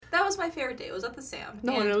was my favorite date. It was at the Sam.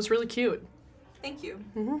 No, and it was really cute. Thank you.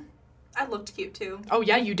 Mm-hmm. I looked cute, too. Oh,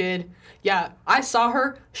 yeah, you did. Yeah, I saw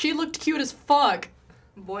her. She looked cute as fuck.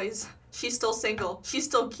 Boys, she's still single. She's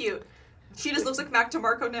still cute. She just looks like Mac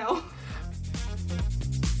DeMarco now.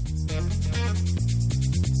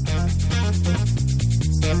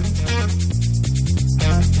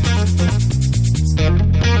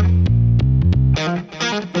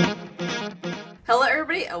 Hello,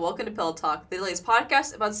 everybody, and welcome to Pillow Talk, the latest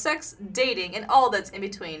podcast about sex, dating, and all that's in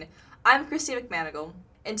between. I'm Christine McManigal,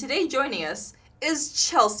 and today joining us is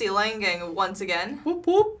Chelsea Langang once again. Whoop,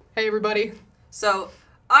 whoop. Hey, everybody. So,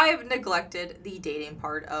 I've neglected the dating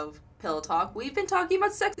part of Pillow Talk. We've been talking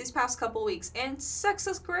about sex these past couple weeks, and sex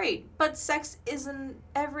is great, but sex isn't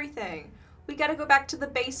everything. We gotta go back to the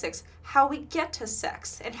basics, how we get to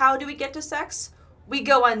sex. And how do we get to sex? We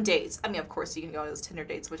go on dates. I mean, of course, you can go on those Tinder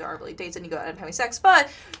dates, which aren't really dates, and you go out and having sex, but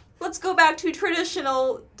let's go back to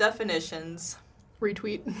traditional definitions.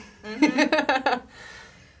 Retweet. Mm-hmm.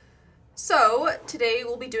 So, today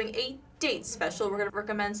we'll be doing a date special. We're going to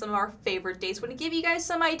recommend some of our favorite dates. We're going to give you guys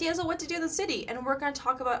some ideas of what to do in the city, and we're going to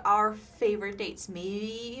talk about our favorite dates.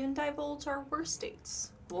 Maybe even divulge our worst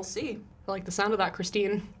dates. We'll see. I like the sound of that,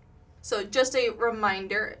 Christine. So, just a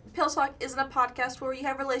reminder, Pillow Talk isn't a podcast where you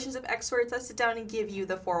have relationship experts that sit down and give you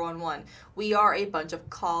the 411. We are a bunch of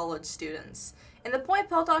college students. And the point of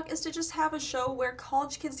Pillow Talk is to just have a show where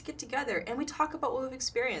college kids get together and we talk about what we've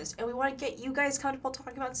experienced. And we want to get you guys comfortable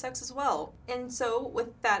talking about sex as well. And so,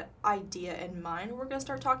 with that idea in mind, we're going to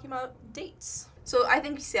start talking about dates. So, I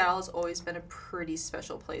think Seattle has always been a pretty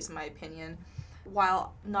special place, in my opinion.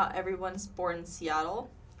 While not everyone's born in Seattle,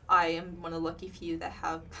 I am one of the lucky few that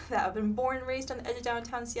have been born and raised on the edge of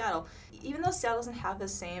downtown Seattle. Even though Seattle doesn't have the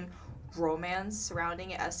same romance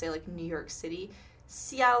surrounding it as, say, like New York City,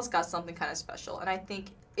 Seattle's got something kind of special. And I think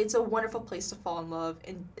it's a wonderful place to fall in love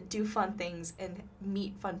and do fun things and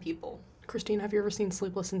meet fun people. Christine, have you ever seen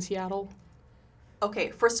Sleepless in Seattle?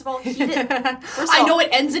 Okay, first of all, I know it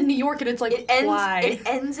ends in New York, and it's like, why? It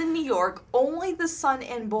ends in New York. Only the son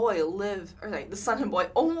and boy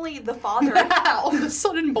only the father. Oh, the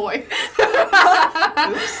son and boy.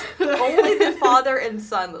 Oops. Only the father and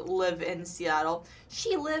son live in Seattle.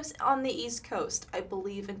 She lives on the East Coast, I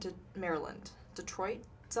believe, in Maryland. Detroit,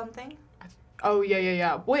 something? Oh,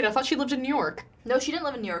 yeah. Wait, I thought she lived in New York. No, she didn't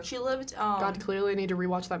live in New York. She lived, God, clearly I need to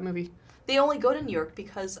rewatch that movie. They only go to New York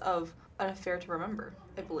because of An Affair to Remember,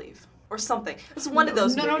 I believe. Or something. It's one of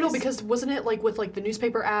those movies. No, because wasn't it, like, with, like, the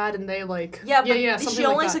newspaper ad, and they, like... Yeah, but something she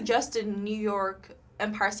only like that. suggested New York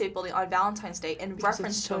Empire State Building on Valentine's Day in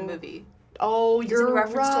reference to a movie. Oh, you're in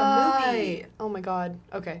reference to a movie. Oh, my God.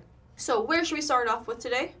 Okay. So, where should we start off with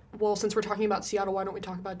today? Well, since we're talking about Seattle, why don't we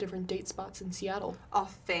talk about different date spots in Seattle? Oh,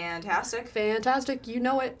 fantastic. Fantastic. You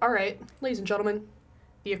know it. All right. Ladies and gentlemen,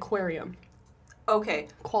 the Aquarium. Okay.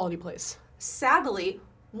 Quality place. Sadly,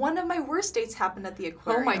 one of my worst dates happened at the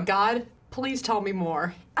Aquarium. Oh, my God. Please tell me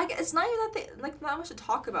more. It's not even that not much to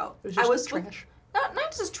talk about. It was just trash. Not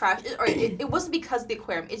just trash. It wasn't because of the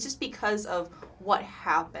Aquarium. It's just because of what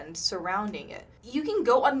happened surrounding it. You can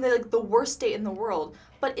go on the worst date in the world,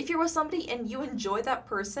 but if you're with somebody and you enjoy that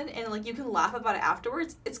person and like you can laugh about it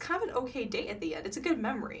afterwards, it's kind of an okay date at the end. It's a good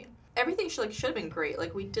memory. Everything should have been great.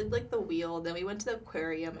 Like, we did like the wheel, then we went to the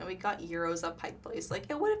Aquarium and we got gyros at Pike Place. Like,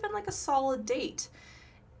 it would have been like a solid date.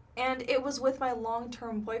 And it was with my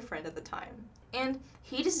long-term boyfriend at the time. And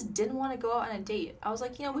he just didn't want to go out on a date. I was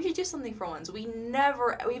like, we should do something for once. We've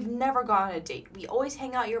never gone on a date. We always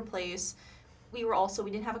hang out at your place. We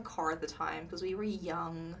didn't have a car at the time because we were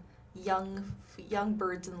young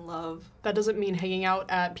birds in love. That doesn't mean hanging out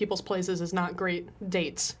at people's places is not great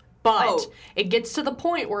dates. But it gets to the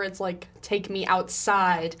point where it's like, take me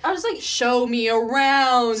outside. I was like, show me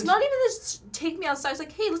around. It's not even this take me outside. It's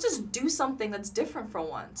like, hey, let's just do something that's different for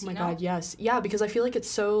once. Oh my God, yes. Yeah, because I feel like it's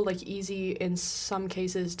so like easy in some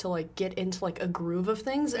cases to like get into like a groove of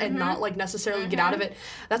things and not like necessarily get out of it.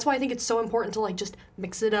 That's why I think it's so important to like just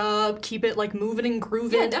mix it up, keep it like moving and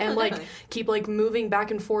grooving, and like keep like moving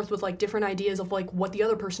back and forth with like different ideas of like what the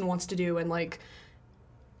other person wants to do and like,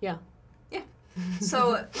 yeah.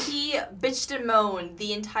 So he bitched and moaned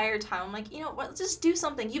the entire time. I'm like, you know what, let's just do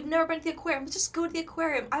something. You've never been to the Aquarium. Let's just go to the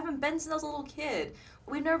Aquarium. I haven't been since I was a little kid.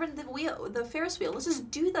 We've never been to the Ferris wheel. Let's just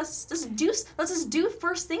do this. Let's just do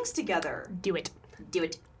first things together. Do it.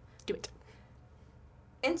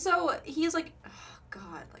 And so he's like, oh,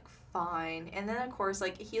 God, like, fine. And then, of course,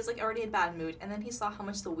 like, he's like already in a bad mood. And then he saw how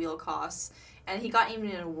much the wheel costs. And he got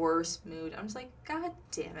even in a worse mood. I'm just like, God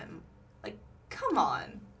damn it. Like, come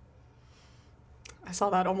on. I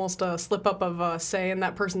saw that almost slip up of saying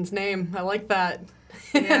that person's name. I like that.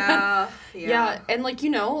 Yeah. Yeah, and like,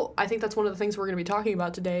 I think that's one of the things we're going to be talking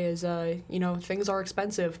about today is, things are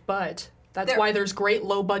expensive, but that's why there's great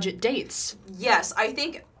low-budget dates. Yes, I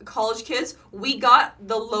think college kids, we got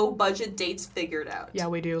the low-budget dates figured out. Yeah,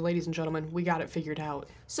 we do. Ladies and gentlemen, we got it figured out.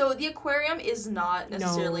 So the aquarium is not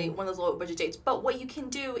necessarily one of those low-budget dates, but what you can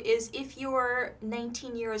do is if you're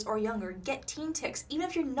 19 years or younger, get teen tics. Even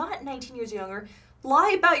if you're not 19 years or younger,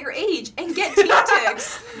 lie about your age and get teen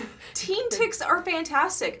tics. Teen tics are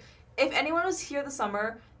fantastic. If anyone was here this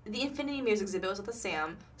summer, the Infinity Mirrors exhibit was at the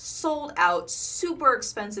SAM, sold out, super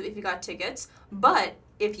expensive if you got tickets, but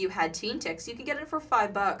if you had teen tics, you could get it for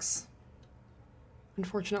 $5.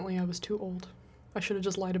 Unfortunately, I was too old. I should have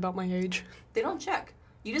just lied about my age. They don't check.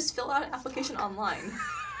 You just fill out an application online.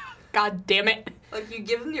 God damn it. Like, you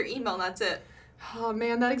give them your email and that's it. Oh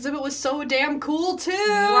man, that exhibit was so damn cool too!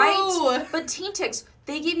 Right? But teen tics,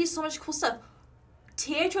 they give you so much cool stuff.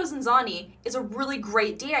 Teatro Zanzani is a really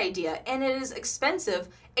great date idea, and it is expensive,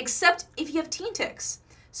 except if you have teen tics.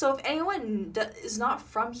 So if anyone is not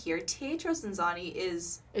from here, Teatro Zanzani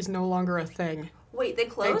is no longer a thing. Wait, they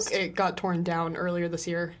closed? It got torn down earlier this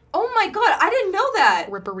year. Oh my god, I didn't know that!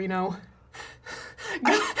 Ripperino.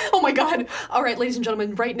 Oh my god. All right, ladies and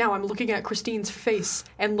gentlemen, right now I'm looking at Christine's face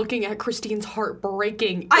and looking at Christine's heart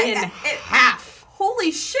breaking in half.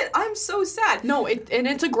 Holy shit, I'm so sad. No, and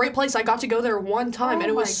it's a great place. I got to go there one time, and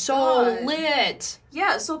it was so lit.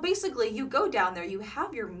 Yeah, so basically, you go down there, you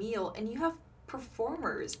have your meal, and you have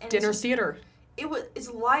performers. And dinner theater.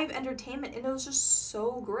 It's live entertainment, and it was just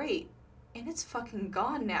so great. And it's fucking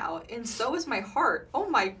gone now, and so is my heart. Oh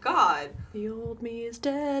my god. The old me is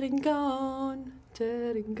dead and gone,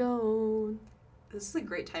 dead and gone. This is a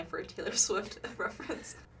great time for a Taylor Swift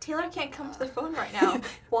reference. Taylor can't come to the phone right now.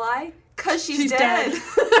 Why? Because she's dead.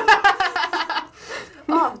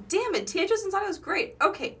 Oh, damn it. Teatro Zanzani was great.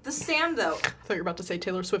 Okay, the SAM, though. I thought you were about to say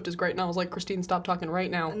Taylor Swift is great, and I was like, Christine, stop talking right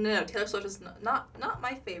now. No, Taylor Swift is not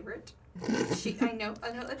my favorite. I know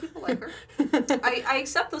that people like her. I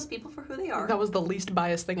accept those people for who they are. That was the least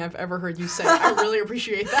biased thing I've ever heard you say. I really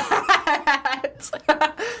appreciate that.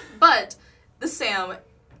 But the SAM,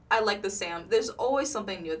 I like the SAM. There's always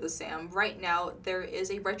something new at the SAM. Right now, there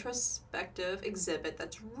is a retrospective exhibit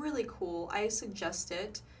that's really cool. I suggest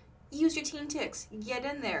it. Use your teen tics. Get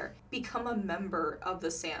in there. Become a member of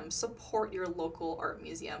the SAM. Support your local art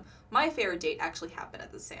museum. My favorite date actually happened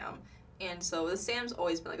at the SAM. And so the SAM's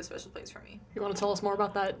always been like a special place for me. You want to tell us more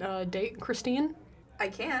about that date, Christine? I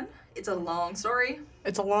can. It's a long story.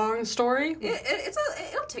 It's a long story?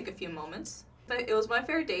 It'll take a few moments. But it was my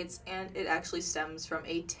favorite dates, and it actually stems from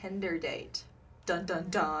a Tinder date. Dun dun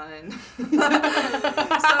dun. So,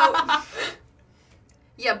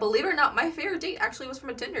 yeah, believe it or not, my favorite date actually was from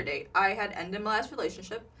a Tinder date. I had ended my last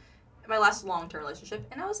long-term relationship,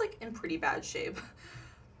 and I was like in pretty bad shape.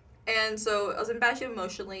 And so I was in bad shape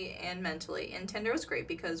emotionally and mentally, and Tinder was great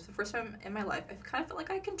because for the first time in my life, I kind of felt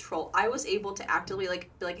like I had control. I was able to actively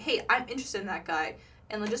be like, hey, I'm interested in that guy,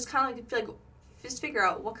 and just kind of just figure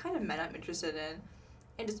out what kind of men I'm interested in,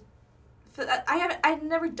 and just I'd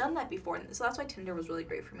never done that before, and so that's why Tinder was really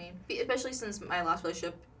great for me, especially since my last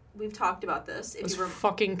relationship. We've talked about this. It was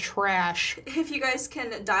fucking trash. If you guys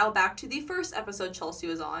can dial back to the first episode Chelsea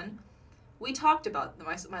was on, we talked about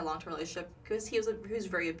my long-term relationship because he was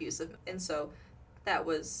very abusive, and so that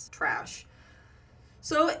was trash.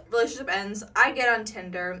 So relationship ends. I get on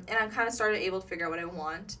Tinder, and I kind of started able to figure out what I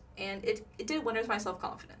want, and it did wonders for my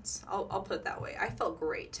self-confidence. I'll put it that way. I felt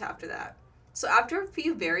great after that. So after a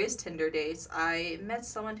few various Tinder dates, I met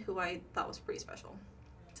someone who I thought was pretty special.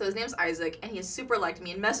 So his name's Isaac, and he super liked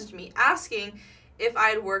me and messaged me asking if I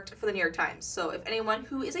had worked for the New York Times. So if anyone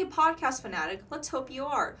who is a podcast fanatic, let's hope you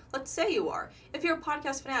are. Let's say you are. If you're a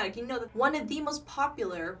podcast fanatic, you know that one of the most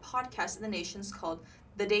popular podcasts in the nation is called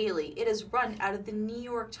The Daily. It is run out of the New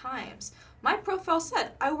York Times. My profile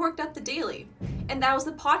said I worked at The Daily, and that was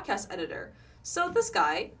the podcast editor. So this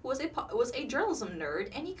guy was a journalism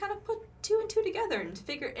nerd, and he kind of put two and two together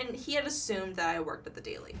and he had assumed that I worked at The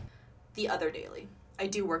Daily. The other Daily. I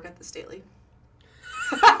do work at this Daily.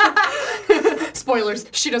 Spoilers,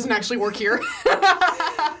 she doesn't actually work here.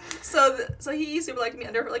 So he super liked me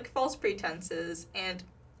under false pretenses, and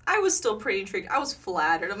I was still pretty intrigued. I was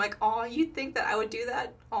flattered. I'm like, oh, you think that I would do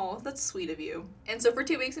that? Oh, that's sweet of you. And so for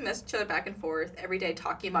 2 weeks we messaged each other back and forth every day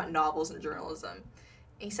talking about novels and journalism.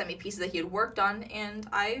 He sent me pieces that he had worked on, and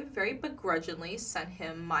I very begrudgingly sent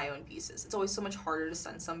him my own pieces. It's always so much harder to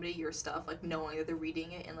send somebody your stuff, knowing that they're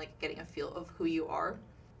reading it and getting a feel of who you are.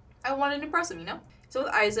 I wanted to impress him, So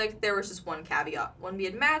with Isaac, there was just one caveat. When we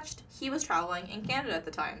had matched, he was traveling in Canada at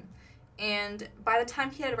the time. And by the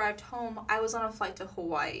time he had arrived home, I was on a flight to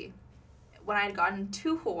Hawaii. when I had gotten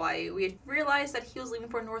to Hawaii, we had realized that he was leaving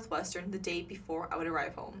for Northwestern the day before I would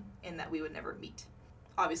arrive home, and that we would never meet.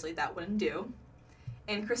 Obviously, that wouldn't do.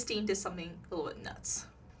 And Christine did something a little bit nuts.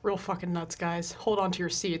 Real fucking nuts, guys. Hold on to your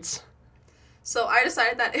seats. So I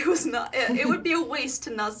decided that it would be a waste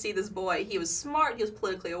to not see this boy. He was smart, he was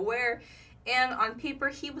politically aware, and on paper,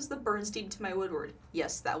 he was the Bernstein to my Woodward.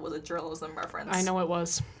 Yes, that was a journalism reference. I know it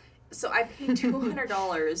was. So I paid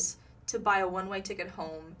 $200 to buy a one-way ticket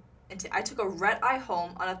home, and I took a red-eye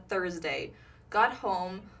home on a Thursday, got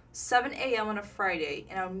home 7 a.m. on a Friday,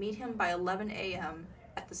 and I would meet him by 11 a.m.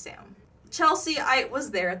 at the Sam. Chelsea, I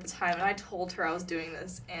was there at the time, and I told her I was doing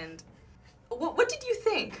this, and what did you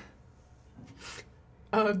think?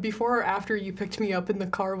 Before or after you picked me up in the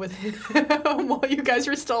car with him while you guys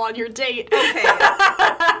were still on your date. Okay.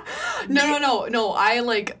 No. I,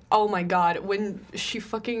 like, oh my god, when she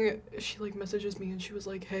messages me and she was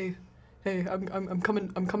like, hey, I'm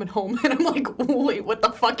coming home. And I'm like, wait, what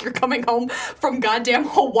the fuck? You're coming home from goddamn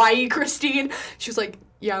Hawaii, Christine? She was like,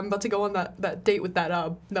 yeah, I'm about to go on that date with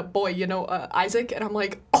that boy, Isaac. And I'm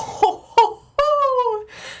like, what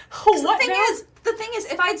The thing is,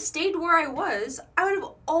 if I'd stayed where I was, I would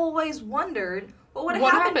have always wondered what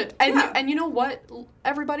happened. And you know what,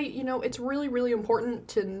 everybody, it's really, really important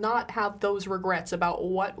to not have those regrets about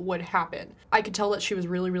what would happen. I could tell that she was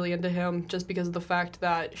really, really into him just because of the fact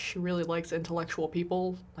that she really likes intellectual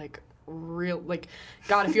people.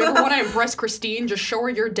 God, if you ever want to impress Christine, just show her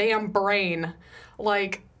your damn brain.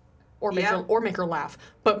 Or make her laugh,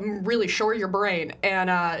 but really show her your brain.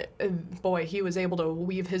 And boy, he was able to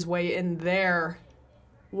weave his way in there.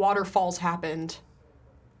 Waterfalls happened.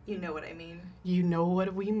 You know what I mean. You know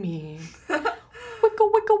what we mean.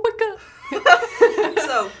 Wicka.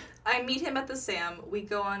 So I meet him at the Sam. We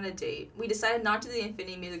go on a date. We decided not to do the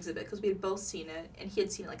Infinity Music exhibit because we had both seen it, and he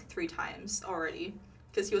had seen it 3 times already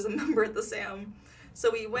because he was a member at the Sam. So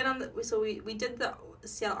we went on we did the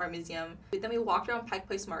Seattle Art Museum. Then we walked around Pike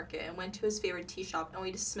Place Market and went to his favorite tea shop, and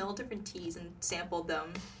we just smelled different teas and sampled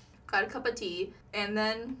them. Got a cup of tea, and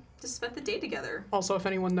then just spent the day together. Also, if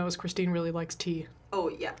anyone knows, Christine really likes tea. Oh,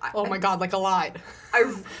 yeah. My god, a lot.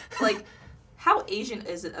 How Asian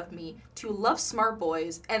is it of me to love smart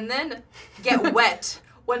boys and then get wet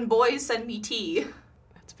when boys send me tea?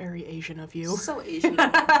 That's very Asian of you. So Asian.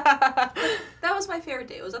 That was my favorite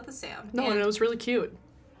day. It was at the Sam. And it was really cute.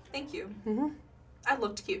 Thank you. Mm-hmm. I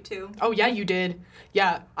looked cute, too. Oh, yeah, you did.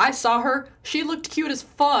 Yeah, I saw her. She looked cute as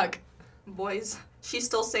fuck. Boys, she's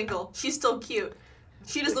still single. She's still cute.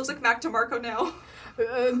 She just looks like Mac DeMarco now.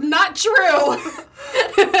 Not true!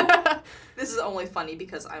 This is only funny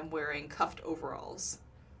because I'm wearing cuffed overalls.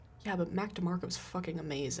 Yeah, but Mac DeMarco's fucking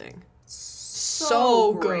amazing.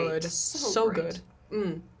 So good. Great. So good.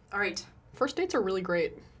 All right. First dates are really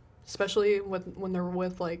great, especially when they're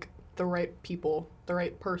with, the right people, the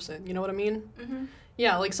right person. You know what I mean? Mm-hmm.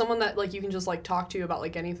 Yeah, someone that you can just, talk to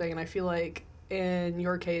about, anything, and I feel like in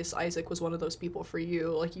your case, Isaac was one of those people for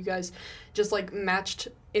you. You guys just, matched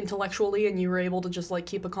intellectually, and you were able to just,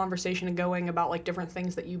 keep a conversation going about, different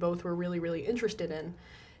things that you both were really, really interested in.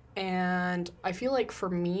 And I feel like for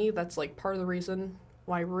me, that's, part of the reason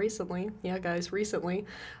why recently,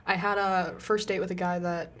 I had a first date with a guy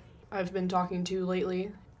that I've been talking to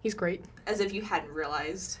lately. He's great. As if you hadn't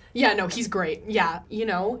realized. Yeah, no, he's great. Yeah,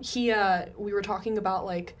 we were talking about,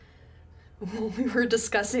 we were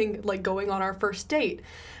discussing, going on our first date.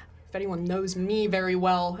 If anyone knows me very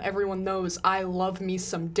well, everyone knows I love me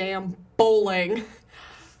some damn bowling.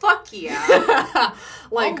 Fuck yeah.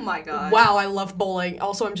 Oh my god. Wow, I love bowling.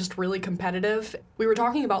 Also, I'm just really competitive. We were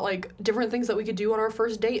talking about, different things that we could do on our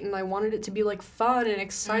first date, and I wanted it to be, fun and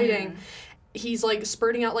exciting. He's,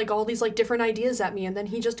 spurting out, all these, different ideas at me, and then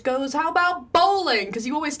he just goes, how about bowling? Because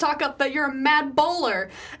you always talk up that you're a mad bowler.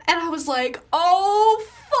 And I was like, oh,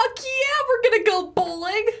 fuck yeah, we're gonna go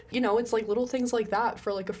bowling. It's, little things like that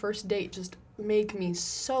for, a first date just make me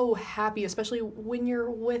so happy, especially when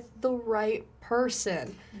you're with the right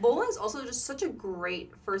person. Bowling's also just such a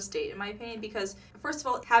great first date, in my opinion, because, first of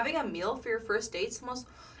all, having a meal for your first date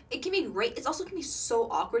it can be great. It also can be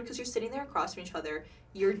so awkward because you're sitting there across from each other.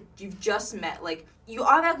 You've just met. You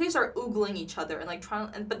automatically start oogling each other and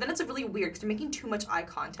but then it's really weird because you're making too much eye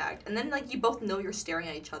contact. And then you both know you're staring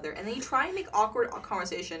at each other. And then you try and make awkward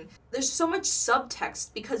conversation. There's so much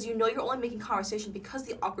subtext because you're only making conversation because of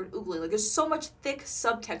the awkward oogling. There's so much thick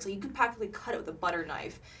subtext. You could practically cut it with a butter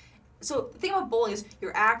knife. So the thing about bowling is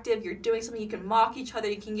you're active, you're doing something, you can mock each other,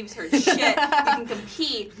 you can give each other shit, you can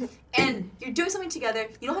compete, and you're doing something together.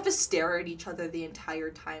 You don't have to stare at each other the entire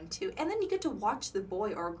time, too. And then you get to watch the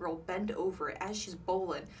boy or girl bend over as she's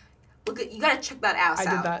bowling. You gotta check that ass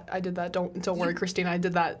out. I did that. Don't worry, Christina, I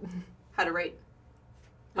did that. How'd it rate?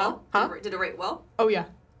 Well? Huh? Did it rate well? Oh, yeah.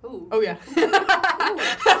 Ooh. Oh, yeah.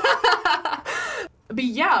 But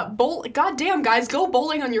yeah, goddamn, guys, go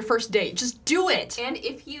bowling on your first date. Just do it. And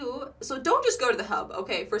so don't just go to the Hub,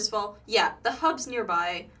 okay? First of all, yeah, the Hub's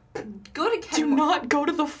nearby. Go to Kenmore. Do not go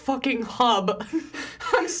to the fucking Hub.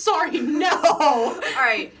 I'm sorry, no. All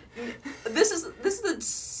right, this is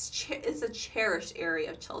it's a cherished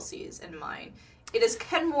area of Chelsea's and mine. It is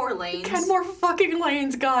Kenmore Lanes. Kenmore fucking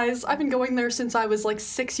Lanes, guys. I've been going there since I was like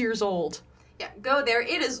 6 years old. Yeah, go there.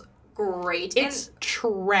 It is great. It's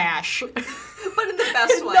trash. But in the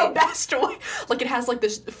best way. The best way. Like, it has, like,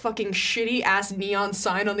 this fucking shitty-ass neon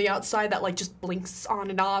sign on the outside that, like, just blinks on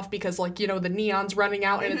and off because, like, you know, the neon's running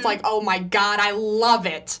out, and it's like, oh my god, I love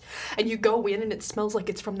it. And you go in, and it smells like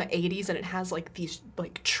it's from the 80s, and it has, like, these,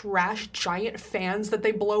 like, trash giant fans that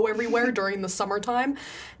they blow everywhere during the summertime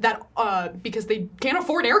that, because they can't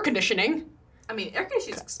afford air conditioning. I mean, air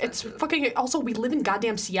conditioning's expensive. It's fucking... Also, we live in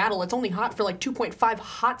goddamn Seattle. It's only hot for, like, 2.5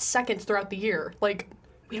 hot seconds throughout the year. Like...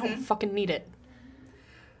 We don't fucking need it.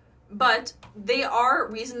 But they are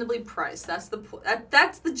reasonably priced. That's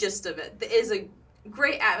the gist of it. It is a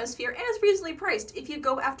great atmosphere, and it's reasonably priced if you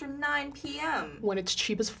go after 9 p.m. When it's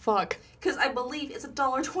cheap as fuck. Because I believe it's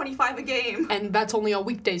 $1.25 a game. And that's only on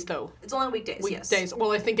weekdays, though. It's only on weekdays, yes. Weekdays.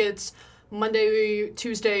 Well, I think it's Monday,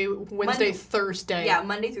 Tuesday, Wednesday, Thursday. Yeah,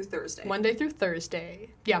 Monday through Thursday. Monday through Thursday.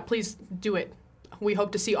 Yeah, please do it. We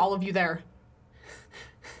hope to see all of you there.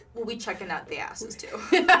 We'll be checking out the asses, too.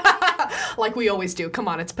 Like we always do. Come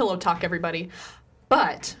on, it's pillow talk, everybody.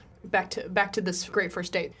 But, back to this great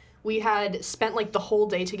first date. We had spent, like, the whole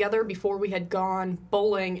day together before we had gone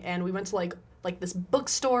bowling, and we went to, like this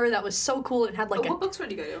bookstore that was so cool. It had, like, what bookstore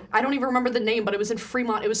did you go to? I don't even remember the name, but it was in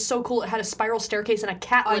Fremont. It was so cool. It had a spiral staircase and a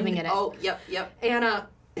cat living in it. Oh, yep. And,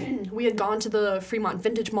 we had gone to the Fremont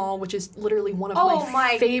Vintage Mall, which is literally one of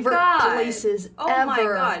my favorite places ever. Oh my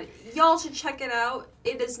god. Y'all should check it out.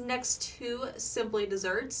 It is next to Simply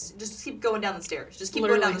Desserts. Just keep going down the stairs.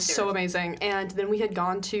 Going down the stairs. So amazing. And then we had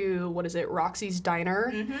gone to, Roxy's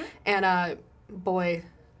Diner. Mm-hmm. And, boy,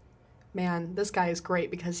 man, this guy is great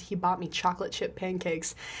because he bought me chocolate chip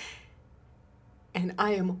pancakes. And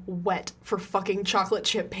I am wet for fucking chocolate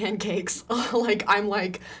chip pancakes. I'm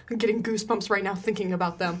getting goosebumps right now thinking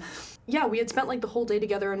about them. Yeah, we had spent, like, the whole day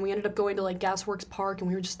together, and we ended up going to, like, Gasworks Park, and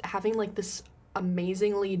we were just having, like, this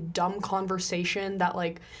amazingly dumb conversation that,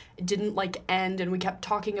 like, didn't, like, end, and we kept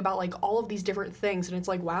talking about, like, all of these different things, and it's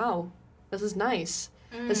like, wow, this is nice.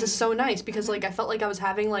 This is so nice, because, like, I felt like I was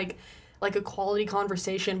having, like a quality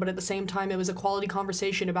conversation, but at the same time, it was a quality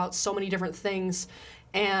conversation about so many different things,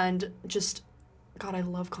 and just... God, I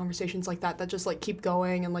love conversations like that just, like, keep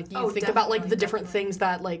going, and, like, you think about, like, the different things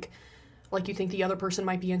that, like you think the other person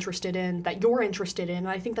might be interested in, that you're interested in, and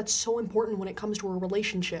I think that's so important when it comes to a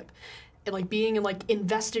relationship. And, like, being, like,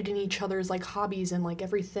 invested in each other's, like, hobbies and, like,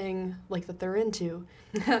 everything, like, that they're into.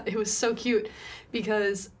 It was so cute,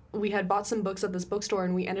 because we had bought some books at this bookstore,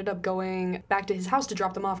 and we ended up going back to his house to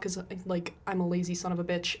drop them off, because, like, I'm a lazy son of a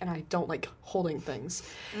bitch, and I don't like holding things.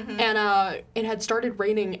 Mm-hmm. And it had started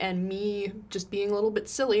raining, and me just being a little bit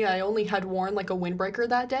silly, I only had worn, like, a windbreaker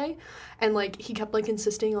that day, and, like, he kept, like,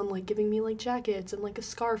 insisting on, like, giving me, like, jackets and, like, a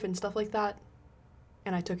scarf and stuff like that.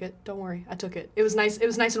 And I took it. Don't worry, I took it. It was nice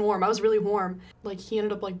and warm. I was really warm. Like, he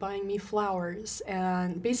ended up, like, buying me flowers,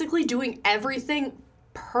 and basically doing everything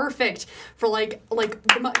perfect for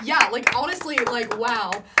honestly, like,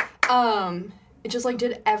 wow. It just, like,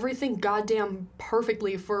 did everything goddamn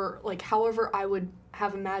perfectly for, like, however I would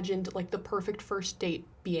have imagined, like, the perfect first date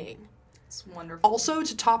being. It's wonderful. Also,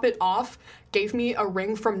 to top it off, gave me a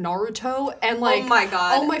ring from Naruto, and, like... Oh my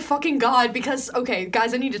god. Oh my fucking god, because... Okay,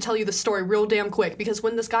 guys, I need to tell you the story real damn quick, because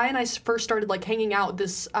when this guy and I first started, like, hanging out,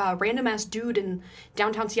 this random-ass dude in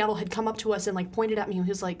downtown Seattle had come up to us and, like, pointed at me, and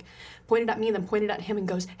he was, like... Pointed at me and then pointed at him and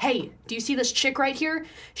goes, "Hey, do you see this chick right here?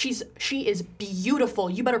 She is beautiful.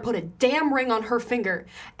 You better put a damn ring on her finger."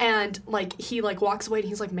 And, like, he, like, walks away and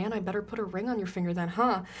he's like, "Man, I better put a ring on your finger then,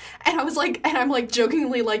 huh?" And I was like, and I'm, like,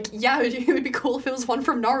 jokingly like, "Yeah, it would be cool if it was one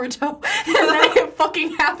from Naruto." And then it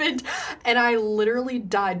fucking happened. And I literally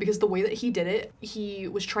died because the way that he did it, he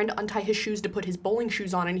was trying to untie his shoes to put his bowling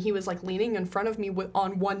shoes on, and he was, like, leaning in front of me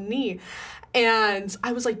on one knee. And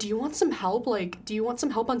I was like, "Do you want some help? Like, do you want some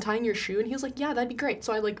help untying your shoe?" And he was like, "Yeah, that'd be great."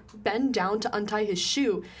 So I, like, bend down to untie his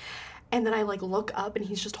shoe. And then I, like, look up, and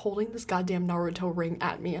he's just holding this goddamn Naruto ring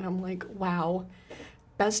at me. And I'm like, wow,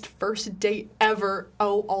 best first date ever.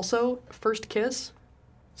 Oh, also, first kiss,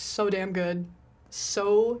 so damn good.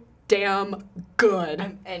 So damn good.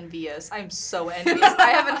 I'm envious. I'm so envious. I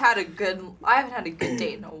haven't had a good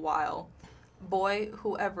date in a while. boy,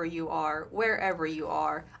 whoever you are, wherever you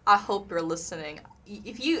are, I hope you're listening.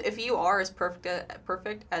 If you are as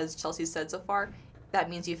perfect as Chelsea said so far, that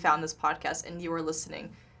means you found this podcast and you are listening.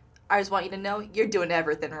 I just want you to know you're doing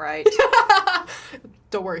everything right.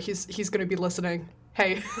 Don't worry, he's gonna be listening.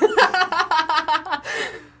 Hey.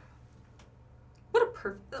 What a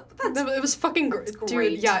perfect... It was fucking great.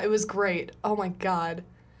 Dude, yeah, it was great. Oh my god.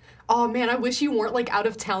 Oh man, I wish you weren't, like, out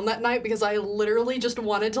of town that night because I literally just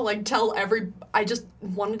wanted to, like, I just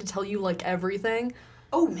wanted to tell you, like, everything.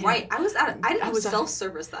 Oh, man. Right. I didn't have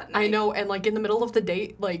self-service that night. I know, and, like, in the middle of the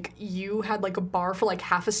date, like, you had, like, a bar for, like,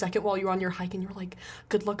 half a second while you were on your hike, and you were like,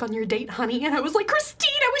 good luck on your date, honey. And I was like, Christine,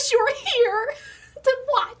 I wish you were here to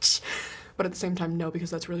watch. But at the same time, no, because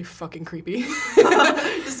that's really fucking creepy.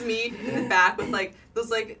 Just me in the back with, like, those,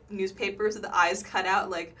 like, newspapers with the eyes cut out,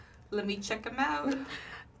 like, let me check them out.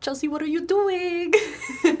 Chelsea, what are you doing?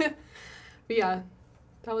 But yeah,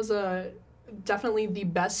 that was definitely the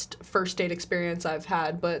best first date experience I've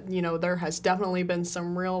had, but, you know, there has definitely been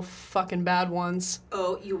some real fucking bad ones.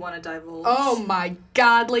 Oh, you want to divulge? Oh my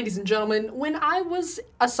god, ladies and gentlemen, when I was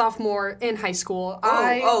a sophomore in high school,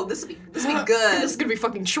 this will be good. This is gonna be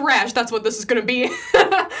fucking trash, that's what this is gonna be.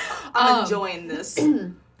 I'm enjoying this.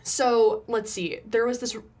 So, let's see, there was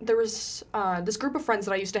this group of friends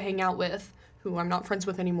that I used to hang out with, who I'm not friends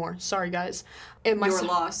with anymore. Sorry, guys. And Your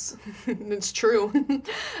loss. It's true.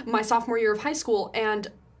 My sophomore year of high school, and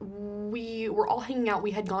we were all hanging out.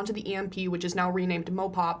 We had gone to the EMP, which is now renamed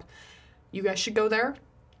Mopop. You guys should go there.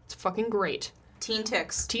 It's fucking great. Teen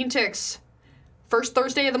Tix. First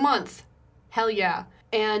Thursday of the month. Hell yeah.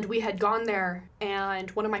 And we had gone there,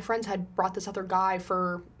 and one of my friends had brought this other guy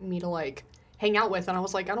for me to, like, hang out with, and I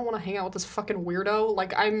was like, I don't want to hang out with this fucking weirdo.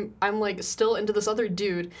 Like, I'm like still into this other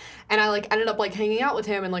dude, and I like ended up like hanging out with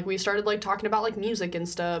him, and like we started like talking about like music and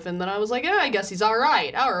stuff, and then I was like, yeah, I guess he's all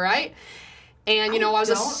right. And you know, I was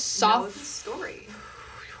know the story.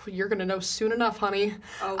 You're gonna know soon enough, honey.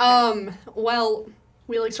 Okay. Well,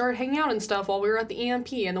 we like started hanging out and stuff while we were at the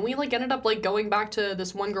EMP, and then we like ended up like going back to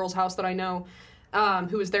this one girl's house that I know,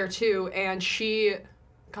 who was there too, and she,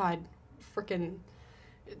 God, freaking.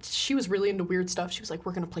 She was really into weird stuff. She was like,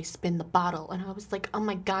 we're going to play Spin the Bottle. And I was like, oh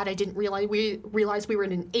my god, I didn't realize we were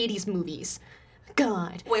in 80s movies.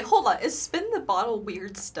 God. Wait, hold on. Is Spin the Bottle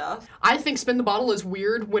weird stuff? I think Spin the Bottle is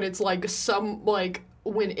weird when it's like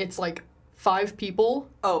when it's like 5 people.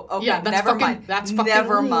 Oh, okay. Yeah, that's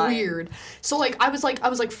fucking mind. Weird. So like I was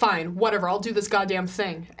like, fine, whatever, I'll do this goddamn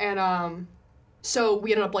thing. And so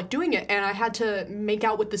we ended up like doing it, and I had to make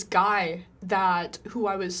out with this guy who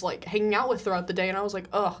I was like hanging out with throughout the day, and I was like,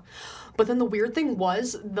 ugh. But then the weird thing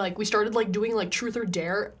was, like, we started like doing like truth or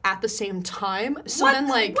dare at the same time. So then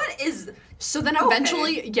like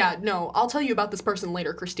eventually, yeah, no, I'll tell you about this person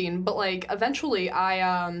later, Christine. But like eventually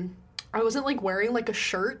I wasn't like wearing like a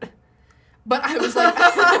shirt. But I was like,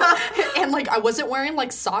 and like I wasn't wearing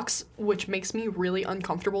like socks, which makes me really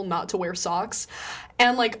uncomfortable not to wear socks.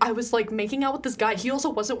 And like I was like making out with this guy. He also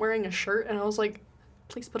wasn't wearing a shirt, and I was like,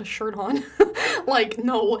 please put a shirt on. Like,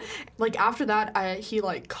 no. Like after that, he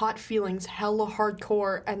like caught feelings hella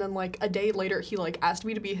hardcore, and then like a day later, he like asked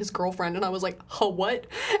me to be his girlfriend, and I was like, huh, what?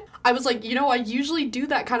 I was like, you know, I usually do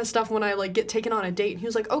that kind of stuff when I like get taken on a date. And he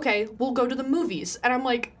was like, okay, we'll go to the movies. And I'm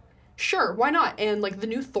like, sure, why not? And like the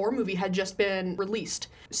new Thor movie had just been released.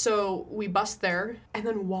 So we bust there, and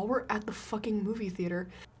then while we're at the fucking movie theater,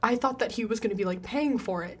 I thought that he was gonna be like paying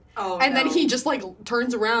for it. Oh, and then he just like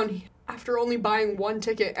turns around after only buying one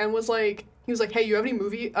ticket and was like, he was like, hey, you have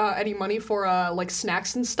any money for like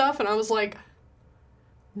snacks and stuff? And I was like,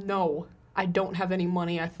 no, I don't have any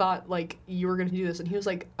money. I thought like you were gonna do this. And he was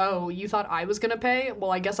like, oh, you thought I was gonna pay? Well,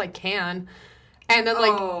 I guess I can. And then,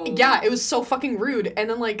 like, yeah, it was so fucking rude. And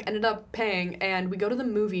then, like, ended up paying, and we go to the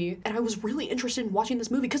movie, and I was really interested in watching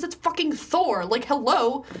this movie, because it's fucking Thor. Like,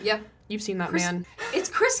 hello. Yeah. You've seen that, man. It's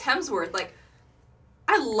Chris Hemsworth. Like,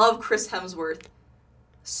 I love Chris Hemsworth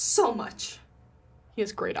so much. He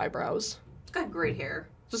has great eyebrows. He's got great hair.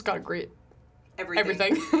 Just got a great...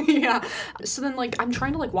 Everything. Yeah. So then, like, I'm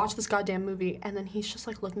trying to, like, watch this goddamn movie, and then he's just,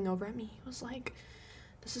 like, looking over at me. He was like...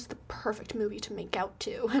 this is the perfect movie to make out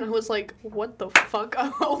to. And I was like, what the fuck?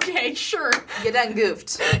 Okay, sure. You done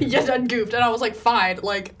goofed. You done goofed. And I was like, fine,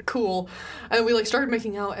 like, cool. And we, like, started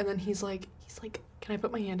making out, and then he's like, can I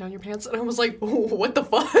put my hand down your pants? And I was like, what the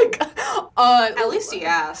fuck? At least he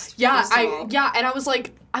asked. Yeah, and I was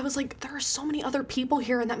like, there are so many other people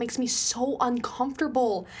here, and that makes me so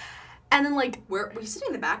uncomfortable. And then, like... were you sitting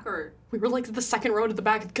in the back, or...? We were, like, the second row to the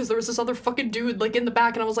back, because there was this other fucking dude, like, in the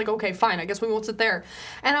back, and I was like, okay, fine, I guess we won't sit there.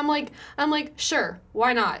 And I'm like, sure,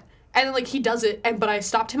 why not? And then, like, he does it, but I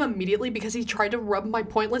stopped him immediately because he tried to rub my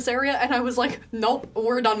pointless area, and I was like, nope,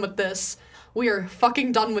 we're done with this. We are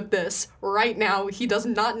fucking done with this right now. He does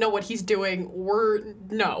not know what he's doing.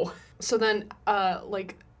 No. So then,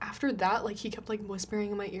 like, after that, like, he kept, like,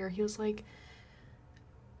 whispering in my ear. He was like,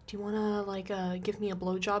 do you want to, like, give me a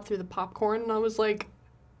blowjob through the popcorn? And I was like,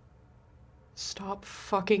 stop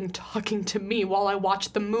fucking talking to me while I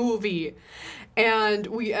watch the movie. And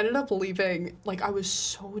we ended up leaving. Like, I was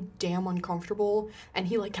so damn uncomfortable. And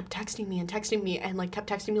he, like, kept texting me and, like, kept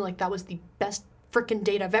texting me like that was the best freaking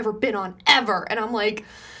date I've ever been on, ever. And I'm like,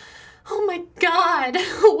 oh my god,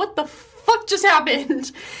 what the fuck just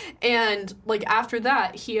happened? And, like, after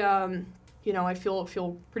that, he, you know, I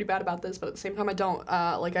feel pretty bad about this, but at the same time I don't.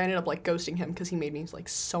 Like, I ended up, like, ghosting him because he made me, like,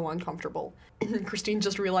 so uncomfortable. Christine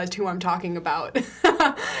just realized who I'm talking about.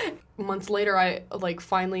 Months later, I, like,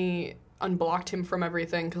 finally unblocked him from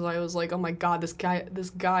everything because I was like, oh my god, this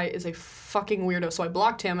guy is a fucking weirdo. So I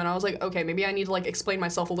blocked him, and I was like, okay, maybe I need to, like, explain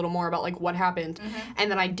myself a little more about, like, what happened.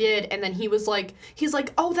 And then I did, and then he's like,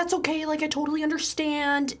 oh, that's okay, like, I totally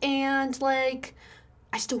understand, and, like,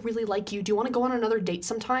 I still really like you. Do you want to go on another date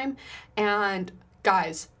sometime? And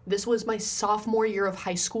guys, this was my sophomore year of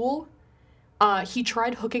high school. He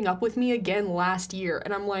tried hooking up with me again last year,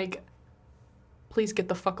 and I'm like, please get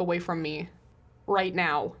the fuck away from me right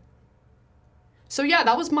now. So yeah,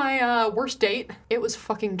 that was my worst date. It was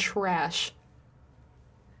fucking trash.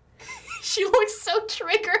 She looks so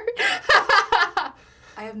triggered. I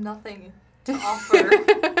have nothing to offer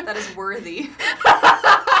that is worthy.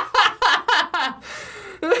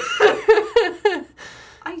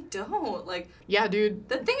 I don't, like... Yeah, dude.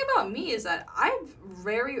 The thing about me is that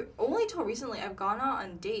only till recently, I've gone out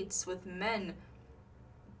on dates with men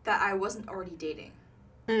that I wasn't already dating.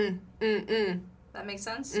 That makes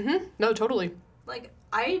sense? No, totally. Like,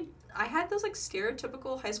 I had those, like,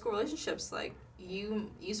 stereotypical high school relationships, like, you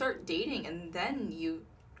start dating, and then you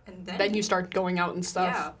start going out and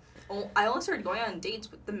stuff. Yeah. I only started going out on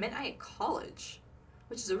dates with the men I at college,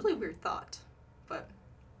 which is a really weird thought, but...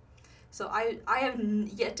 So I have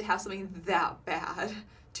yet to have something that bad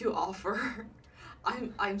to offer.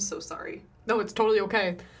 I'm so sorry. No, it's totally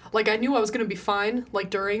okay. Like, I knew I was gonna be fine, like,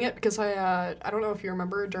 during it, because I don't know if you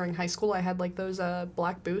remember, during high school, I had, like, those,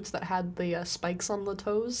 black boots that had the, spikes on the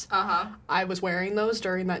toes. I was wearing those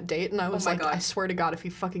during that date, and I was like, God. I swear to God, if he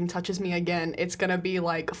fucking touches me again, it's gonna be,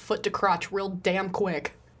 like, foot to crotch real damn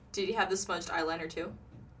quick. Did he have the smudged eyeliner, too?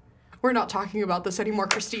 We're not talking about this anymore,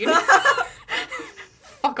 Christine.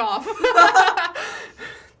 Fuck off.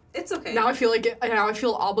 It's okay. Now I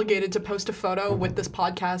feel obligated to post a photo with this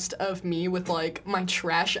podcast of me with, like, my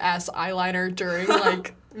trash ass eyeliner during,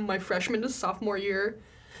 like, my freshman to sophomore year.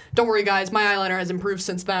 Don't worry, guys, my eyeliner has improved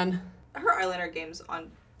since then. Her eyeliner game's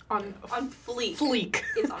on fleek. Fleek.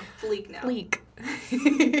 It's on fleek now. Fleek.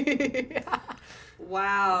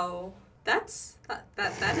 Wow. That's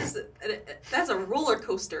a roller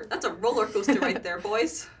coaster. That's a roller coaster right there,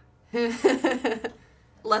 boys.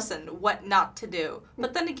 Lesson, what not to do.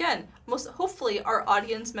 But then again, hopefully our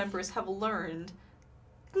audience members have learned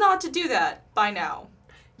not to do that by now.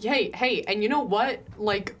 Hey, and you know what?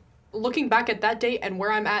 Like, looking back at that date and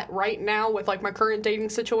where I'm at right now with, like, my current dating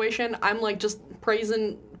situation, I'm, like, just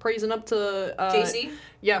praising up to JC?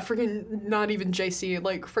 Yeah, freaking not even JC,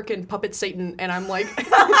 like, freaking Puppet Satan, and I'm like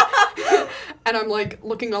and I'm, like,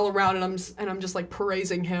 looking all around, and I'm just, like,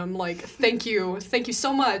 praising him, like, thank you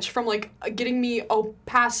so much from, like, getting me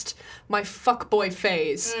past my fuckboy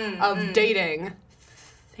phase of dating.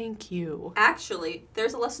 Thank you. Actually,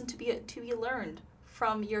 there's a lesson to be learned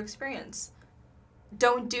from your experience.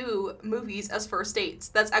 Don't do movies as first dates.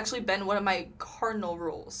 That's actually been one of my cardinal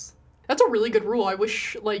rules. That's a really good rule. I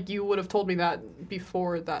wish, like, you would have told me that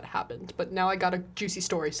before that happened. But now I got a juicy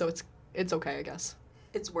story, so it's okay, I guess.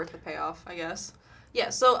 It's worth the payoff, I guess. Yeah,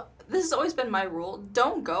 so this has always been my rule.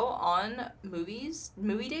 Don't go on movie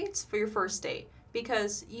dates for your first date.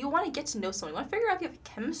 Because you want to get to know someone. You want to figure out if you have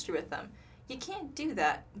chemistry with them. You can't do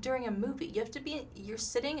that during a movie. You have to you're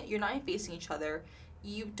sitting, you're not facing each other.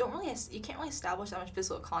 You can't really establish that much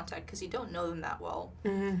physical contact because you don't know them that well.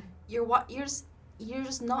 Mm-hmm. There's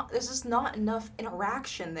just not enough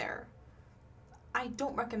interaction there. I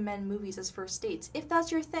don't recommend movies as first dates. If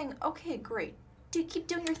that's your thing, okay, great. Keep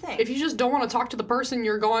doing your thing. If you just don't want to talk to the person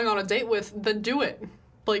you're going on a date with, then do it.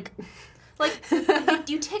 Like,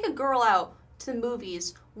 you take a girl out to the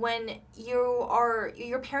movies when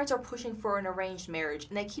your parents are pushing for an arranged marriage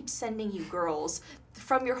and they keep sending you girls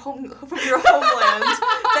from your homeland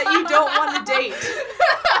that you don't want to date.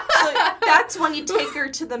 So that's when you take her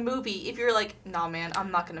to the movie. If you're like, nah, man,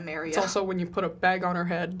 I'm not gonna marry you. It's also when you put a bag on her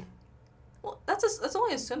head. Well, that's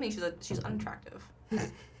only assuming she's unattractive.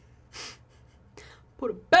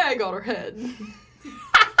 Put a bag on her head.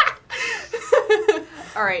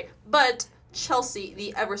 All right, but Chelsea,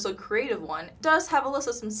 the ever so creative one, does have a list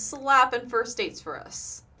of some slappin' first dates for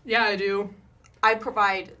us. Yeah, I do. I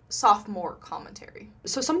provide sophomore commentary.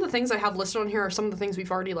 So some of the things I have listed on here are some of the things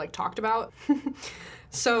we've already, like, talked about.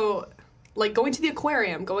 So, like, going to the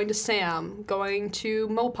aquarium, going to Sam, going to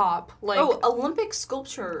Mopop, like... Oh, Olympic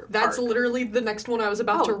Sculpture That's Park. literally the next one I was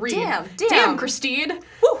about to read. Damn, Christine!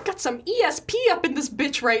 Woo. Got some ESP up in this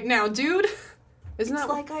bitch right now, dude! Isn't It's that...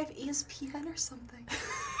 like I have ESPN or something.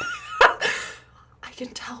 I can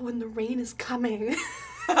tell when the rain is coming.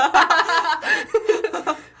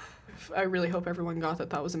 I really hope everyone got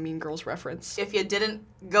that was a Mean Girls reference. If you didn't,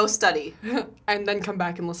 go study. And then come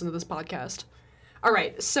back and listen to this podcast. All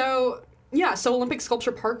right, so Olympic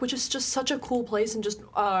Sculpture Park, which is just such a cool place and just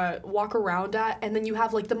walk around at, and then you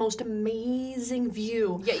have like the most amazing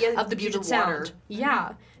view of the Puget Sound.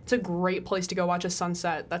 Yeah, it's a great place to go watch a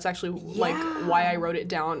sunset. That's actually like why I wrote it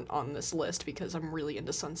down on this list, because I'm really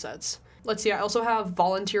into sunsets. Let's see, I also have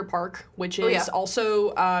Volunteer Park, which is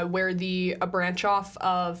also where a branch off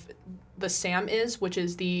of the SAM is, which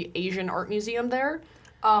is the Asian Art Museum there.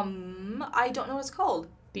 I don't know what it's called.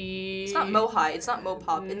 It's not Mohai, it's not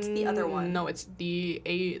Mopop, it's the other one. No, it's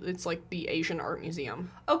it's like the Asian Art Museum.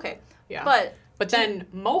 Okay. Yeah. But then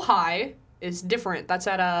Mohai is different. That's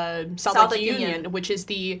at South Lake Union, which is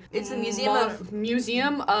it's the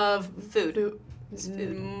Museum of Food. It's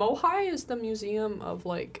food. Mohai is the Museum of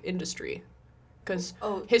like industry. Because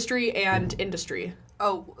history and industry.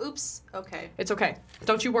 Oh, oops. Okay. It's okay.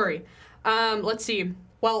 Don't you worry. Let's see.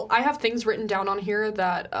 Well, I have things written down on here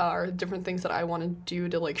that are different things that I want to do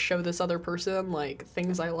to, like, show this other person, like,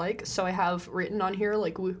 things I like. So I have written on here,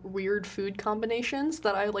 like, weird food combinations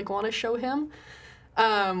that I, like, want to show him,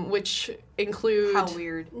 which include... How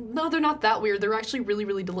weird? No, they're not that weird. They're actually really,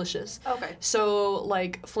 really delicious. Okay. So,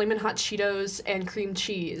 like, Flamin' Hot Cheetos and cream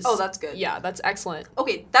cheese. Oh, that's good. Yeah, that's excellent.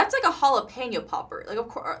 Okay, that's like a jalapeno popper. Like, of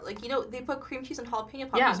course, like, you know, they put cream cheese and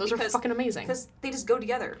jalapeno poppers. Yeah, those are fucking amazing. Because they just go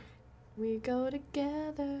together. We go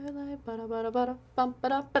together like ba-da-ba-da-ba-da,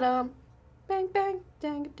 bum-ba-da-ba-dum, bang, bang,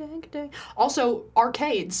 dang, dang, dang. Also,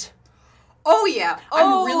 arcades. Oh, yeah.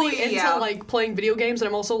 I'm really into, like, playing video games, and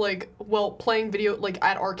I'm also, like, playing like,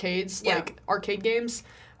 at arcades, like, arcade games.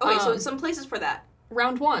 Okay, so some places for that.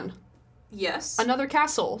 Round 1. Yes. Another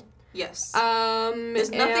castle. Yes.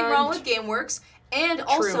 There's nothing wrong with GameWorks. And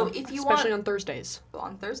also, if you want... Especially on Thursdays.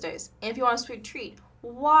 On Thursdays. And if you want a sweet treat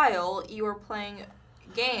while you are playing...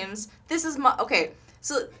 games. This is my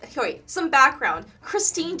some background.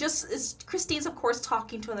 Christine's of course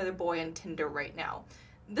talking to another boy on Tinder right now.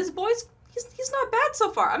 This boy's he's not bad so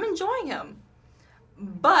far. I'm enjoying him.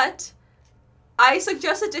 But I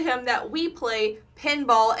suggested to him that we play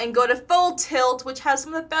pinball and go to Full Tilt, which has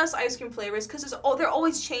some of the best ice cream flavors because they're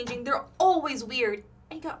always changing. They're always weird.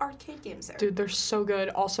 And you got arcade games there. Dude, they're so good.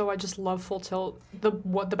 Also, I just love Full Tilt. The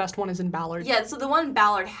best one is in Ballard. Yeah, so the one in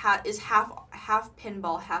Ballard is half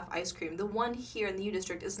pinball, half ice cream. The one here in the U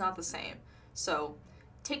District is not the same. So,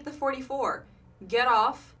 take the 44, get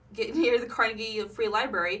off, get near the Carnegie Free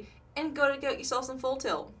Library, and go to get yourself some Full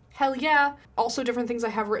Tilt. Hell yeah! Also, different things I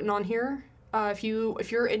have written on here. If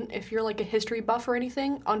you're like a history buff or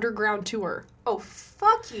anything, Underground Tour. Oh,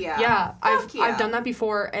 fuck yeah. Yeah, I've done that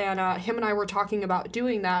before, and him and I were talking about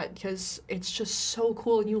doing that because it's just so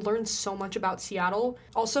cool and you learn so much about Seattle.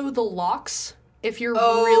 Also, the locks. If you're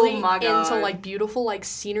really into like beautiful like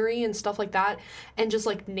scenery and stuff like that, and just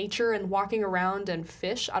like nature and walking around and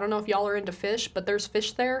fish. I don't know if y'all are into fish, but there's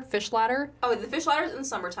fish there. Fish ladder. Oh, the fish ladder's in the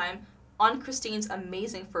summertime. On Christine's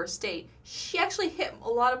amazing first date, she actually hit a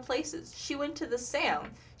lot of places. She went to the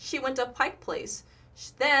Sam. She went to Pike Place.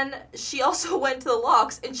 Then she also went to the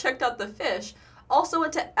locks and checked out the fish. Also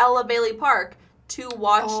went to Ella Bailey Park to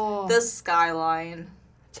watch the skyline.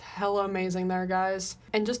 It's hella amazing there, guys.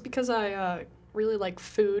 And just because I really like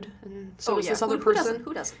food, and so does this other person.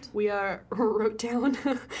 Who doesn't? We wrote down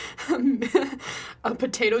a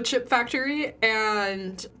potato chip factory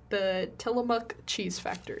and the Tillamook cheese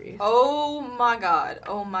factory. Oh my god.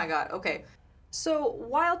 Okay. So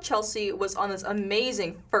while Chelsea was on this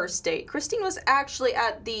amazing first date, Christine was actually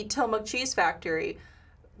at the Tillamook cheese factory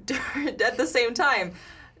at the same time.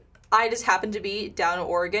 I just happened to be down in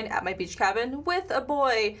Oregon at my beach cabin with a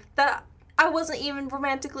boy that I wasn't even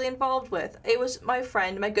romantically involved with. It was my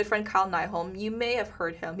good friend Kyle Nyholm. You may have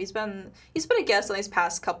heard him. He's been a guest on these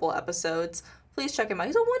past couple episodes. Please check him out.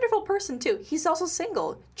 He's a wonderful person too. He's also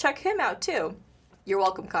single. Check him out too. You're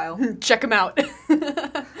welcome, Kyle. Check him out.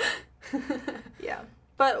 Yeah.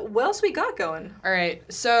 But what else we got going? All right,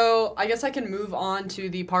 so I guess I can move on to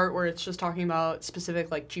the part where it's just talking about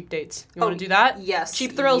specific, like, cheap dates. You want to do that? Yes.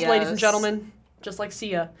 Cheap thrills, ladies and gentlemen. Just like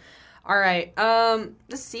Sia. All right. The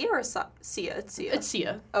Sia or Sia? It's Sia. It's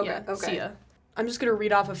Sia. Okay, yeah, okay. Sia. I'm just going to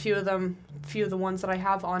read off a few of the ones that I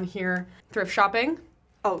have on here. Thrift shopping.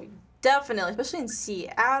 Oh, definitely. Especially in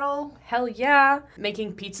Seattle. Hell yeah.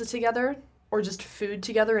 Making pizza together. Or just food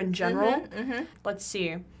together in general. Mm-hmm. Let's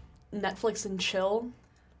see. Netflix and chill.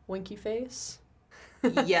 Winky face.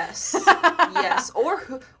 Yes. Yes. Or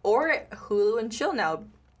Hulu and chill now.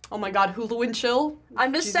 Oh my god, Hulu and chill?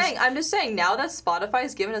 I'm just saying, now that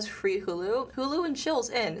Spotify's given us free Hulu and chill's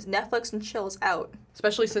in. Netflix and chill's out.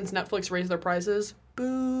 Especially since Netflix raised their prices.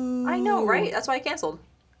 Boo. I know, right? That's why I canceled.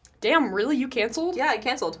 Damn, really? You canceled? Yeah, I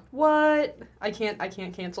canceled. What? I can't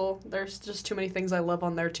cancel. There's just too many things I love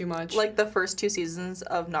on there too much. Like the first 2 seasons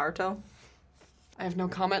of Naruto. I have no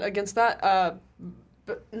comment against that.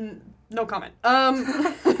 No comment.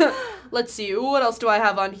 Let's see. What else do I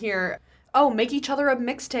have on here? Oh, make each other a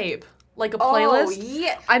mixtape. Like a playlist. Oh,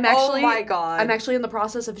 yeah. Oh my god. I'm actually in the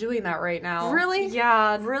process of doing that right now. Really?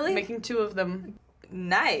 Yeah. Really? Making 2 of them.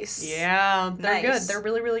 Nice. Yeah. They're Nice. good. They're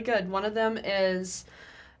really, really good. One of them is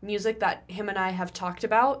music that him and I have talked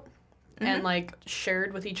about and, like,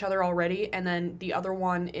 shared with each other already. And then the other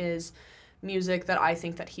one is music that I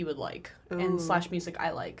think that he would like. And / music I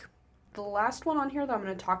like. The last one on here that I'm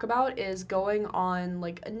going to talk about is going on,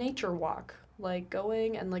 like, a nature walk. Like,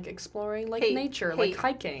 going and, like, exploring, like, nature, like,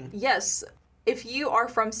 hiking. Yes. If you are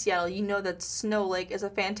from Seattle, you know that Snow Lake is a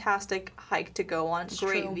fantastic hike to go on.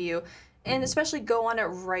 Great view. And especially go on it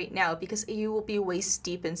right now because you will be waist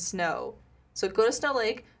deep in snow. So go to Snow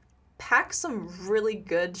Lake, pack some really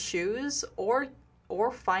good shoes or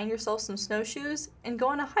find yourself some snowshoes and go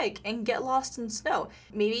on a hike and get lost in snow.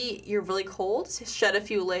 Maybe you're really cold, shed a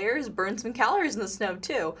few layers, burn some calories in the snow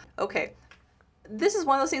too. Okay. This is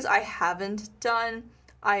one of those things I haven't done.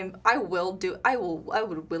 I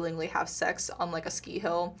would willingly have sex on like a ski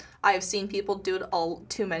hill. I have seen people do it all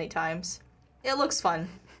too many times. It looks fun.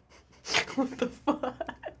 What the fuck?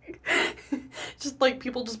 Just like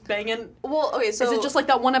people just banging. Well, okay, so is it just like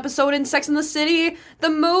that one episode in Sex and the City, the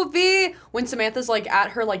movie, when Samantha's like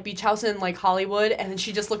at her like beach house in like Hollywood, and then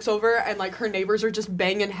she just looks over and like her neighbors are just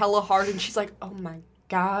banging hella hard, and she's like, oh my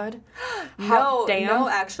god. No, damn.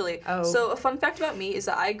 Actually. Oh. So a fun fact about me is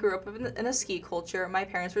that I grew up in a ski culture. My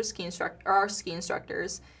parents were ski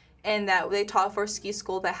instructors, and that they taught for a ski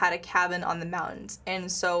school that had a cabin on the mountains.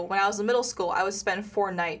 And so when I was in middle school, I would spend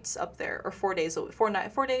 4 nights up there, or 4 days, 4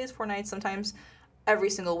 nights sometimes,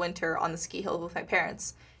 every single winter on the ski hill with my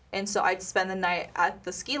parents. And so I'd spend the night at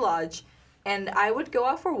the ski lodge, and I would go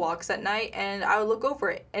out for walks at night, and I would look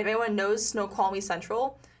over it. And if anyone knows Snoqualmie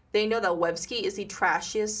Central, they know that Webski is the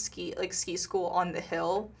trashiest ski school on the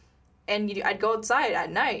hill. And I'd go outside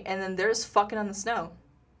at night, and then they're just fucking on the snow.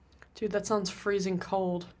 Dude, that sounds freezing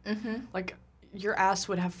cold. Mm-hmm. Like, your ass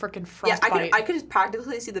would have frickin' frostbite. Yeah, I could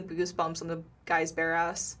practically see the goosebumps on the guy's bare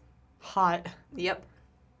ass. Hot. Yep.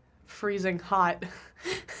 Freezing hot.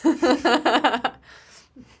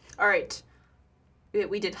 All right.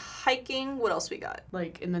 We did hiking. What else we got?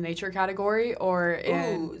 Like, in the nature category, or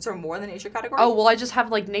in... Ooh, is there more in the nature category? Oh, well, I just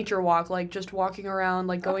have, like, nature walk, like, just walking around,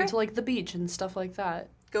 like, going to, like, the beach and stuff like that.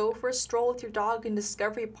 Go for a stroll with your dog in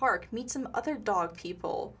Discovery Park. Meet some other dog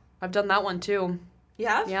people. I've done that one, too. You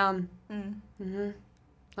have? Yeah. Mm-hmm.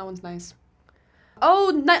 That one's nice.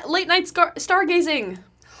 Oh, late night stargazing!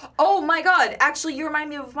 Oh, my God. Actually, you remind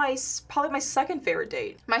me of probably my second favorite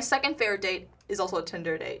date. My second favorite date is also a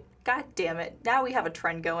Tinder date. God damn it. Now we have a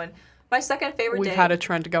trend going. My second favorite date... We've had a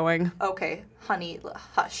trend going. Okay, honey,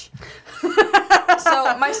 hush.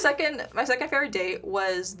 So my second favorite date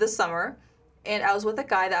was this summer, and I was with a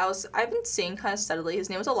guy that I've been seeing kind of steadily.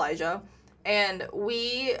 His name was Elijah, and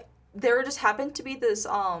there happened to be this,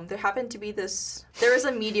 there was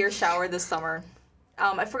a meteor shower this summer.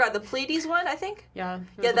 I forgot, the Pleiades one, I think? Yeah,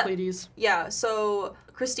 the Pleiades. Yeah, so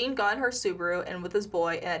Christine got in her Subaru and with his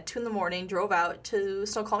boy, and at 2 a.m. drove out to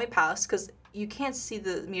Snoqualmie Pass, because you can't see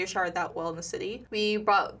the meteor shower that well in the city. We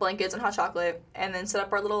brought blankets and hot chocolate, and then set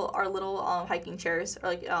up our little hiking chairs,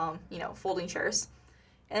 or folding chairs.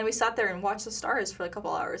 And then we sat there and watched the stars for like a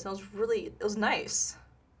couple hours, and it was nice.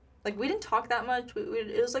 Like, we didn't talk that much.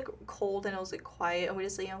 It was like cold, and it was like quiet, and we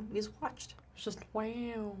just watched. It's just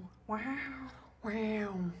wow. Wow.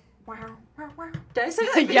 Did I say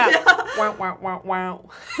that? Yeah. Wow.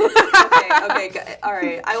 Okay. All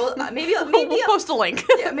right. I will. Maybe we'll post a link.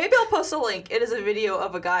 Yeah, maybe I'll post a link. It is a video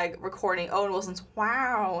of a guy recording Owen Wilson's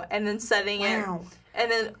 "Wow" and then setting it, and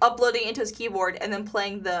then uploading it into his keyboard, and then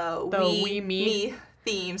playing the Wee Me.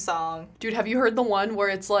 theme song. Dude, have you heard the one where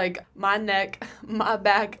it's like my neck, my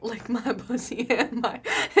back, like my pussy and my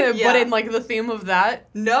but in like the theme of that?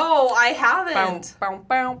 No, I haven't. Bow,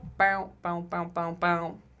 bow, bow, bow, bow, bow,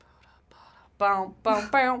 bow. Bow, bow,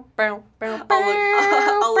 bow, bow, bow,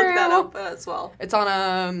 I'll look that up as well. It's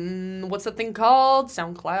on what's that thing called?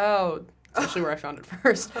 SoundCloud. It's actually where I found it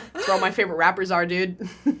first. It's where all my favorite rappers are, dude.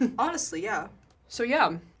 Honestly, yeah. So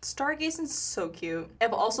yeah. Stargazing's so cute.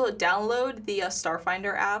 And also download the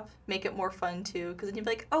Starfinder app. Make it more fun too, because then you'd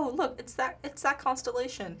be like, oh look, it's that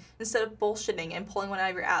constellation. Instead of bullshitting and pulling one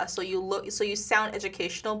out of your ass, so you sound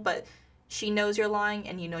educational, but she knows you're lying,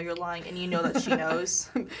 and you know you're lying, and you know that she knows.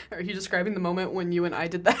 Are you describing the moment when you and I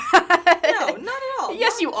did that? No, not at all.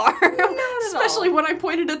 Yes, you are. Not at Especially all. when I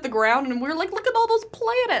pointed at the ground and we were like, look at all those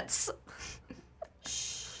planets.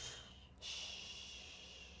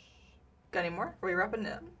 Got any more? Are we wrapping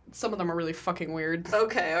it up? Some of them are really fucking weird.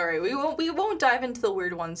 Okay, all right. We won't dive into the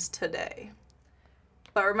weird ones today.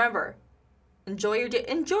 But remember, enjoy your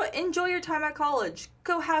time at college.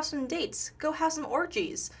 Go have some dates. Go have some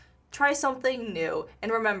orgies. Try something new.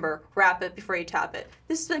 And remember, wrap it before you tap it.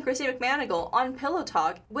 This has been Christy McManigal on Pillow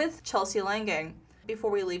Talk with Chelsea Langang. Before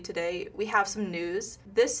we leave today, we have some news.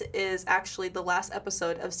 This is actually the last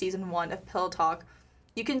episode of Season 1 of Pillow Talk.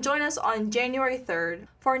 You can join us on January 3rd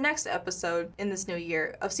for our next episode in this new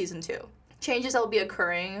year of Season 2. Changes that will be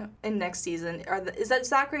occurring in next season is that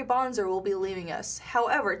Zachary Bonzer will be leaving us.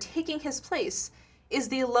 However, taking his place is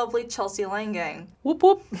the lovely Chelsea Langang. Whoop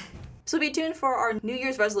whoop. So be tuned for our New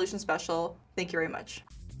Year's resolution special. Thank you very much.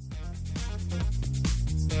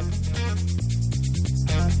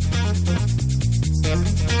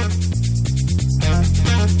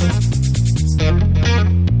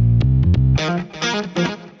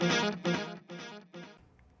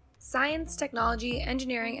 Science, technology,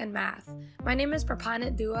 engineering, and math. My name is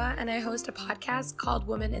Prapanit Dua, and I host a podcast called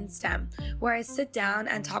Women in STEM, where I sit down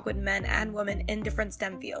and talk with men and women in different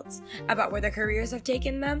STEM fields about where their careers have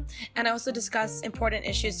taken them, and I also discuss important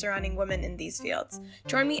issues surrounding women in these fields.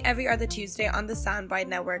 Join me every other Tuesday on the Soundbite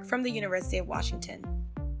Network from the University of Washington.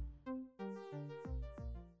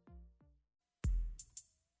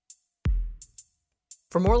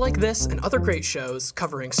 For more like this and other great shows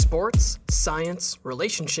covering sports, science,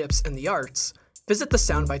 relationships, and the arts, visit the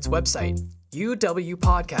Soundbites website,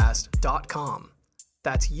 uwpodcast.com.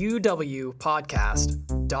 That's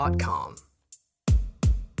uwpodcast.com.